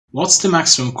What's the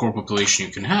maximum core population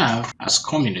you can have as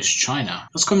Communist China?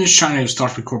 As Communist China, you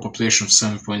start with core population of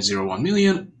 7.01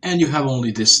 million, and you have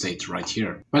only this state right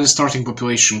here. By the starting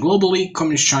population globally,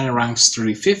 Communist China ranks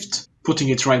 35th, putting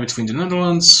it right between the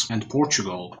Netherlands and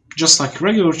Portugal. Just like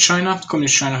regular China,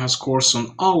 Communist China has cores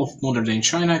on all of modern-day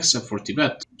China except for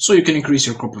Tibet, so you can increase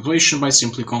your core population by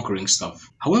simply conquering stuff.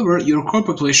 However, your core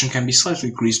population can be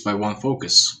slightly increased by one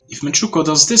focus. If Manchukuo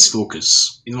does this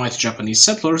focus, invite Japanese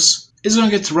settlers, it's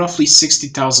going to get roughly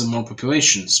 60,000 more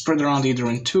population, spread around either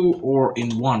in 2 or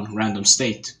in 1 random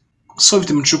state. So if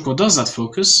the Manchukuo does that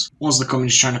focus, once the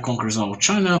Communist China conquers all of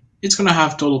China, it's going to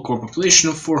have total core population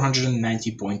of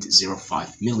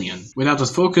 490.05 million. Without that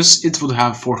focus, it would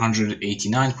have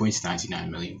 489.99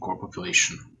 million core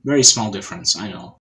population. Very small difference, I know.